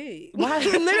you so big? Why?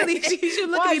 Literally, she should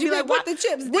look at me and be like, "What the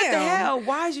chips down? What the hell?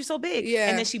 Why is you so big?" Yeah.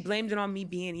 And then she blamed it on me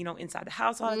being, you know, inside the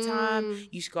house all the time.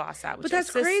 You should go outside with your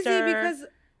sister. But that's crazy because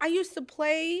I used to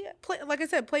play, like I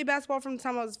said, play basketball from the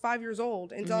time I was 5 years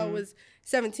old until I was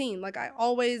 17. Like I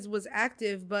always was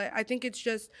active, but I think it's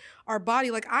just our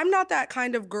body. Like I'm not that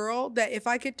kind of girl that if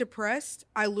I get depressed,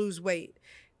 I lose weight.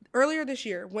 Earlier this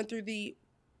year, went through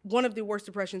one of the worst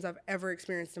depressions I've ever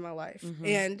experienced in my life.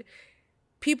 And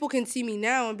people can see me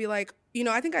now and be like, you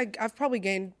know, I think I've probably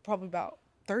gained about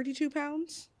 32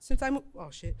 pounds since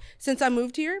I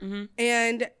moved here.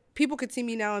 And people could see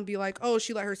me now and be like, oh,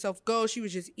 she let herself go. She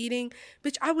was just eating.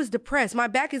 Bitch, I was depressed. My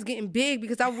back is getting big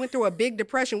because I went through a big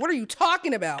depression. What are you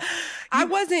talking about? I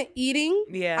wasn't eating.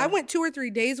 Yeah. I went 2 or 3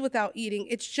 days without eating.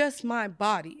 It's just my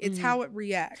body. It's how it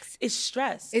reacts. It's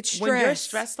stress. When you're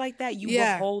stressed like that, you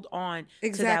will hold on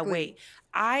to that weight.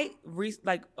 I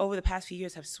over the past few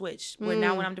years have switched where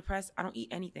now when I'm depressed, I don't eat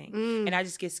anything and I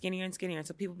just get skinnier and skinnier. And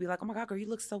so people be like, "Oh my God, girl, you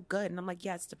look so good." And I'm like,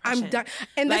 "Yeah, it's depression."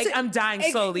 I'm dying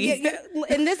slowly.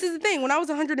 And this is the thing. When I was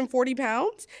 140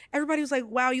 pounds, everybody was like,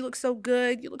 "Wow, you look so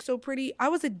good. You look so pretty." I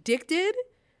was addicted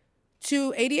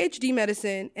to ADHD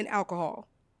medicine and alcohol.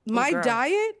 My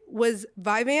diet was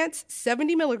Vyvanse,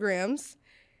 70 milligrams,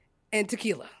 and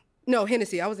tequila. No,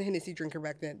 Hennessy. I was a Hennessy drinker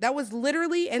back then. That was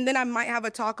literally, and then I might have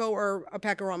a taco or a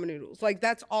pack of ramen noodles. Like,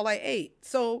 that's all I ate.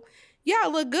 So, yeah, I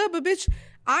look good, but bitch,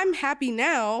 I'm happy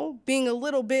now being a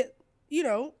little bit, you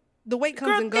know, the weight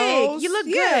comes and goes. You look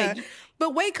good.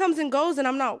 But weight comes and goes, and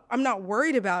I'm not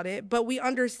worried about it. But we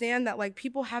understand that, like,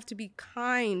 people have to be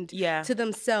kind to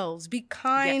themselves. Be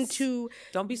kind to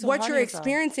Don't be so what hard you're on yourself.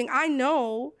 experiencing. I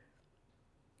know.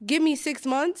 Give me 6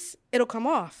 months, it'll come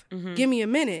off. Give me a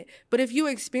minute. But if you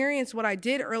experience what I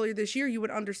did earlier this year, you would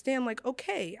understand, like,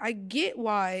 okay, I get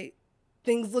why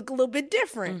things look a little bit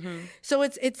different. So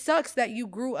it sucks that you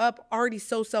grew up already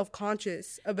so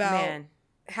self-conscious about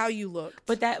how you looked.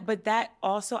 But that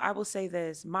also, I will say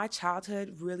this, my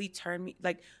childhood really turned me,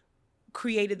 like,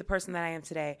 created the person that I am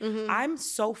today. I'm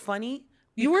so funny.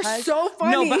 You were so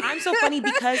funny. No, but I'm so funny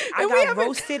because I got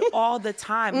roasted all the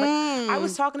time. Like, I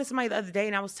was talking to somebody the other day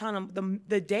and I was telling them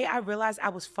the day I realized I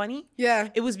was funny,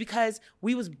 it was because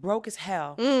we was broke as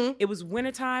hell. It was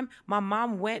wintertime. My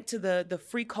mom went to the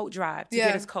free coat drive to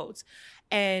get us coats.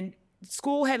 And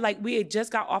school we had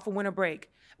just got off a winter break.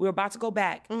 We were about to go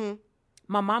back.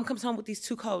 My mom comes home with these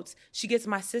 2 coats. She gets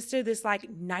my sister this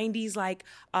 90s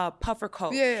puffer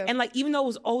coat. And even though it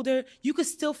was older, you could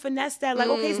still finesse that. Like,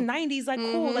 okay, it's 90s,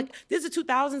 cool. Like, this is the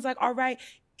 2000s, all right.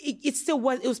 It still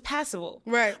was, it was passable.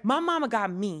 Right. My mama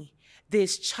got me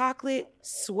this chocolate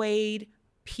suede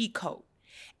pea coat.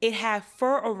 It had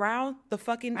fur around the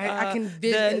fucking... I can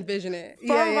envision it.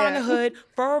 Fur around the hood,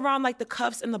 fur around the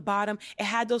cuffs and the bottom. It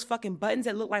had those fucking buttons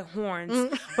that looked like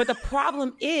horns. But the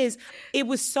problem is, it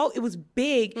was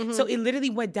big, so it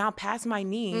literally went down past my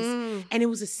knees. And it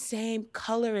was the same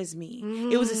color as me.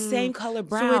 It was the same color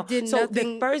brown. So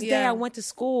the first day I went to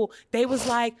school, they was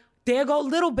like, there go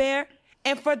Little Bear.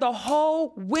 And for the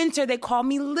whole winter, they called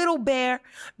me Little Bear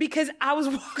because I was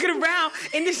walking around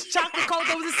in this chocolate coat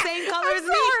that was the same color as me.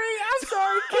 I'm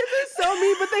sorry. Kids are so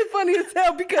mean, but they funny as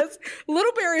hell because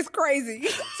Little Bear is crazy.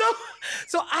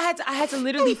 So I had to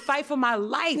literally fight for my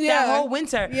life that whole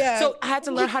winter. Yeah. So I had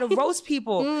to learn how to roast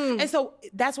people. And so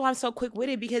that's why I'm so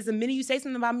quick-witted, because the minute you say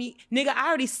something about me, nigga, I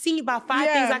already see about 5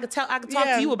 things I could talk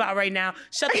to you about right now.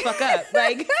 Shut the fuck up.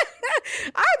 Like,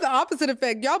 I had the opposite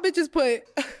effect. Y'all bitches put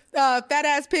fat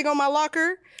ass pig on my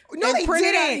locker. No, they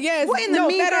printed didn't. out, yes, What in the no,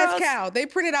 Mean fat ass Girls? cow. They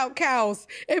printed out cows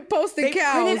and posted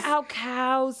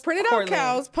cows. Printed out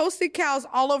cows. Posted cows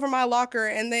all over my locker,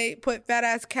 and they put fat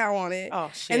ass cow on it. Oh,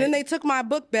 shit. And then they took my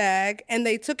book bag and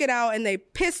they took it out and they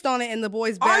pissed on it in the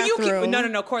boys' bathroom. Are you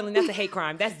No, Cortland, that's a hate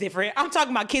crime. That's different. I'm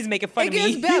talking about kids making fun of me.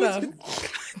 It gets better.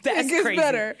 That's it gets crazy.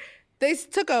 better. They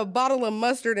took a bottle of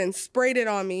mustard and sprayed it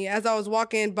on me as I was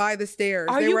walking by the stairs.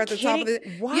 Are they you were at the top of the.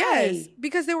 Why? Yes,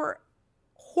 because they were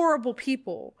horrible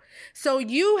people. So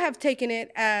you have taken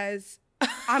it as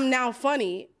I'm now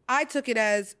funny. I took it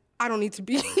as I don't need to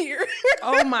be here.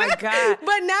 Oh my God.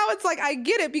 But now it's like I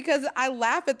get it, because I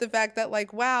laugh at the fact that,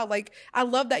 like, wow, like, I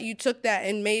love that you took that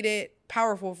and made it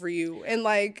powerful for you and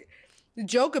like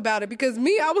joke about it, because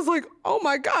me, I was like, oh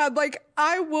my God, like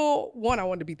I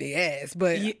wanted to beat their ass,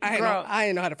 but I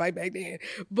didn't know how to fight back then.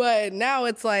 But now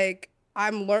it's like I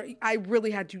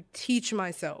really had to teach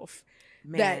myself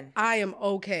that I am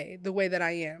okay the way that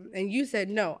I am. And you said,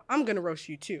 no, I'm going to roast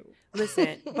you too.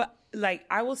 Listen, but like,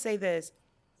 I will say this,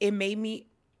 it made me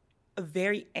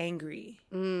very angry,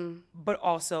 but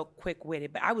also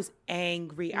quick-witted. But I was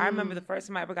angry. I remember the first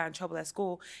time I ever got in trouble at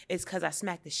school is because I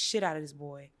smacked the shit out of this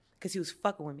boy because he was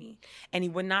fucking with me. And he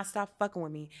would not stop fucking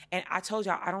with me. And I told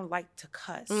y'all I don't like to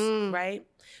cuss, right?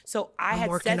 So I'm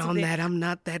working on that. I'm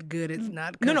not that good. It's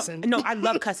not cussing. No, I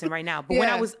love cussing right now. But when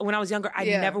I was younger, I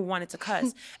never wanted to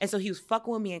cuss. And so he was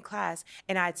fucking with me in class,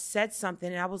 and I had said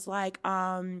something, and I was like,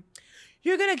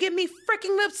 you're gonna get me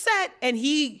freaking upset. And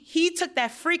he took that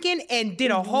freaking and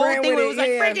did a whole thing where it was like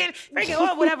freaking,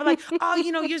 oh, whatever, like, oh,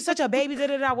 you're such a baby,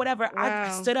 whatever. Wow. I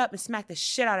stood up and smacked the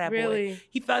shit out of that boy.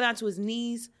 He fell down to his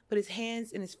knees, put his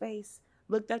hands in his face,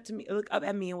 looked up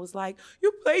at me and was like,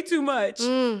 you play too much.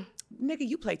 Nigga,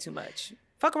 you play too much.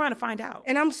 Fuck around and find out.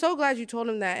 And I'm so glad you told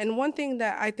him that. And one thing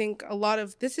that I think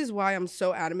this is why I'm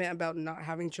so adamant about not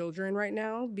having children right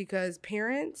now, because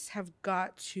parents have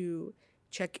got to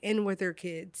check in with their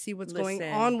kids, see what's going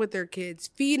on with their kids,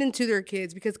 feed into their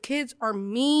kids, because kids are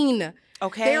mean.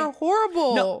 Okay. They're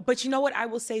horrible. No, but you know what? I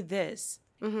will say this.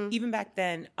 Even back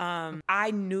then,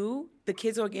 I knew the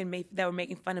kids that were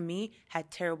making fun of me had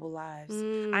terrible lives.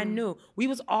 I knew. We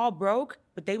was all broke,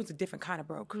 but they was a different kind of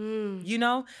broke. You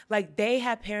know? Like, they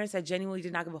had parents that genuinely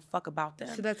did not give a fuck about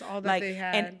them. So that's all that they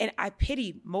had. And I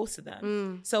pitied most of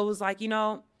them. So it was like,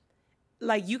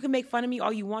 like, you can make fun of me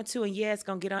all you want to, and it's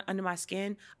going to get under my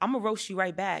skin. I'm going to roast you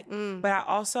right back. But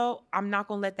I'm not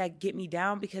going to let that get me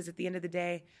down, because at the end of the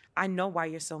day, I know why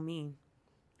you're so mean.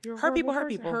 Hurt people.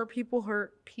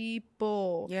 Hurt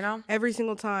people. Every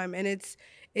single time. And it's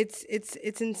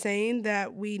insane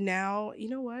that we now, you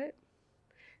know what?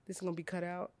 This is going to be cut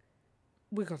out.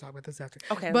 We're going to talk about this after.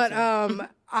 Okay.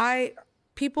 But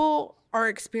people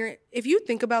are if you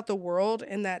think about the world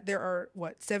and that there are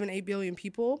 7-8 billion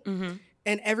people,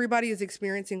 and everybody is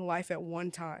experiencing life at one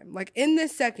time. Like, in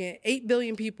this second, 8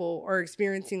 billion people are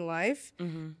experiencing life.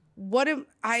 What am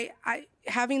I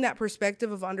having that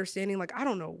perspective of understanding, like, I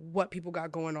don't know what people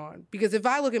got going on, because if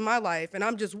I look at my life and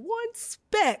I'm just one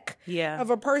speck of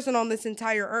a person on this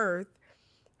entire earth,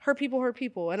 hurt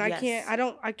people. And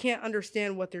I can't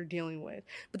understand what they're dealing with.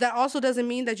 But that also doesn't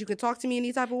mean that you can talk to me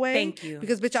any type of way. Thank you.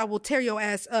 Because, bitch, I will tear your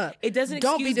ass up. It doesn't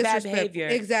excuse bad behavior.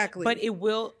 Exactly. But it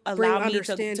will allow me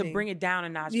to bring it down a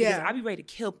notch. Because I be ready to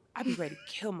kill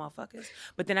motherfuckers.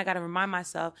 But then I got to remind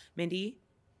myself, Mindy,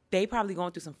 they probably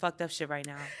going through some fucked up shit right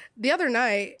now. The other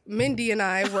night, Mindy and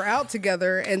I were out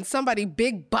together, and somebody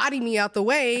big bodied me out the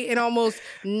way and almost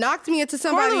knocked me into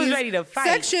somebody's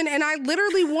section, and I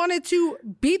literally wanted to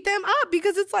beat them up,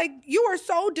 because it's like, you are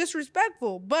so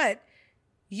disrespectful. But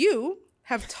you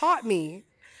have taught me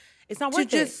it's not worth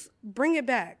to just bring it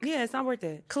back. Yeah, it's not worth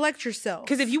it. Collect yourself.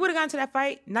 Because if you would have gotten to that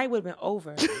fight, night would have been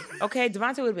over. Okay,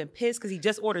 Devontae would have been pissed because he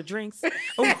just ordered drinks.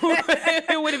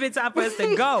 It would have been time for us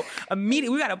to go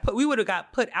immediately. We would have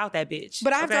got put out that bitch.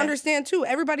 But I have to understand too,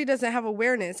 everybody doesn't have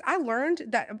awareness. I learned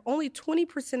that only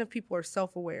 20% of people are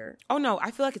self-aware. Oh no, I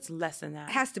feel like it's less than that.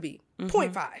 It has to be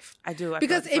 0.5. I do.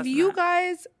 Because if you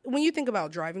guys, when you think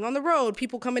about driving on the road,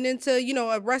 people coming into,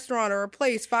 a restaurant or a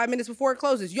place 5 minutes before it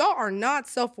closes, y'all are not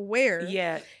self-aware.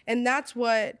 Yeah. And that's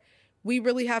what we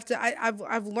really have to.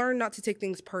 I've learned not to take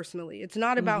things personally. It's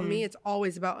not about me. It's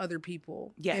always about other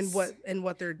people. Yes. And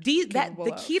what they're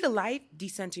the key to life.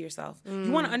 Decenter yourself.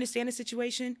 You want to understand the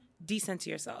situation. Decenter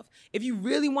yourself. If you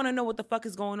really want to know what the fuck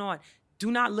is going on,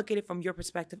 do not look at it from your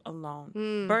perspective alone.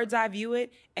 Bird's eye view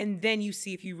it, and then you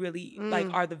see if you really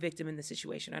are the victim in the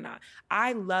situation or not.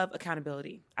 I love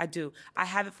accountability. I do. I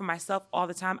have it for myself all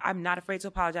the time. I'm not afraid to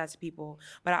apologize to people,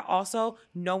 but I also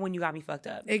know when you got me fucked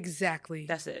up. Exactly.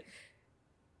 That's it.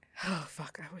 Oh,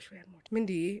 fuck. I wish we had more.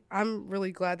 Mindy, I'm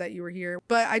really glad that you were here.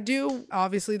 But I do,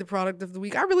 obviously, the product of the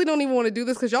week. I really don't even want to do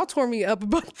this because y'all tore me up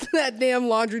about that damn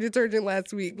laundry detergent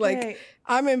last week. Like, hey,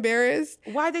 I'm embarrassed.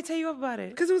 Why'd they tell you up about it?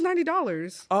 Because it was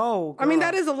 $90. Oh, girl. I mean,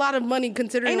 that is a lot of money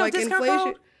considering, like, inflation.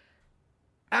 Code?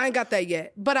 I ain't got that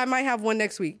yet, but I might have one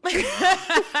next week.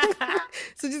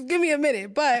 So just give me a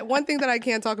minute. But one thing that I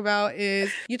can talk about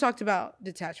is you talked about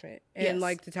detachment and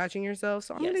like detaching yourself.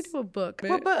 So I'm going to do a book.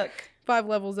 What book? 5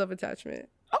 Levels of Attachment.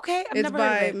 Okay. It's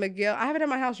by Miguel. I have it at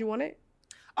my house. You want it?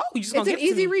 Oh, you just gonna give it to me?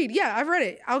 It's an easy read. Yeah, I've read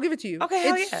it. I'll give it to you. Okay,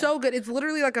 It's so good. It's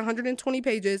literally like 120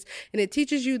 pages, and it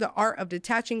teaches you the art of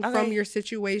detaching from your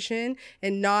situation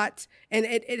and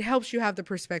it helps you have the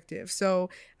perspective. So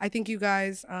I think you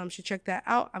guys should check that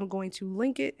out. I'm going to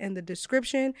link it in the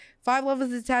description. 5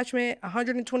 Levels of Detachment,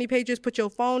 120 pages. Put your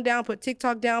phone down, put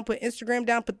TikTok down, put Instagram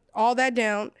down, put all that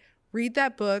down. Read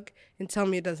that book and tell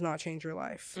me it does not change your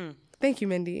life. Thank you,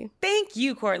 Mindy. Thank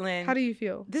you, Courtland. How do you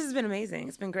feel? This has been amazing.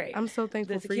 It's been great. I'm so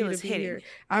thankful for you to be here.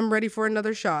 I'm ready for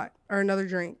another shot or another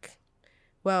drink.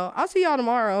 Well, I'll see y'all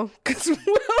tomorrow because we'll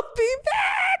be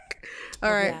back.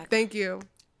 All right. Thank you.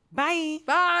 Bye.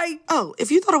 Bye. Oh, if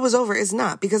you thought it was over, it's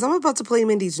not, because I'm about to play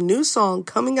Mindy's new song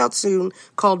coming out soon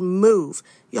called Move.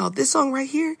 Y'all, this song right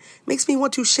here makes me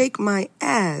want to shake my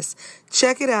ass.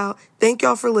 Check it out. Thank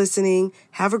y'all for listening.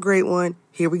 Have a great one.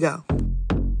 Here we go.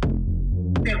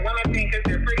 That women think that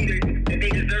they're pretty, that they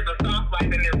deserve a soft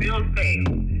life and their bills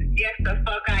paid. Yes, the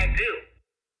fuck I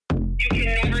do. You can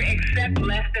never accept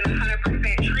less than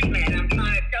 100% treatment, and I'm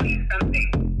trying to tell you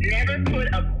something. Never put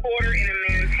a quarter in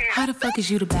a man's hand. How the fuck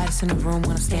is you the baddest in the room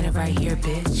when I'm standing right here,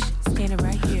 bitch? Standing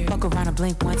right here. Fuck around and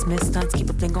blink once, miss stunts, keep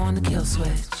a finger on the kill switch.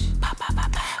 Pop, pop,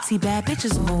 pop, pop. See, bad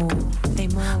bitches move. They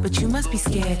move. But you must be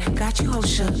scared. Got you whole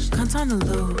shook. Cunts on the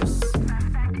loose.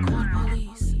 Call the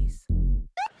police.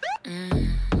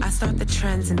 I start the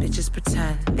trends and bitches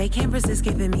pretend they can't resist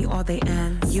giving me all they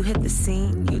ends. You hit the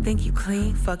scene, you think you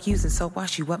clean. Fuck using soap,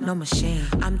 wash you up, no machine.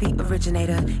 I'm the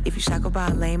originator. If you shackle by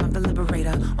a lame, I'm the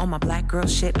liberator. On my black girl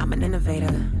shit, I'm an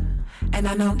innovator. And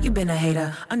I know you been a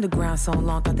hater. Underground so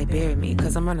long, thought they buried me.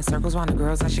 Cause I'm running circles around the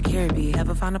girls I should carry be.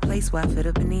 Never found a place where I fit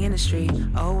up in the industry.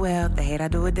 Oh well, they hate I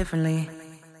do it differently.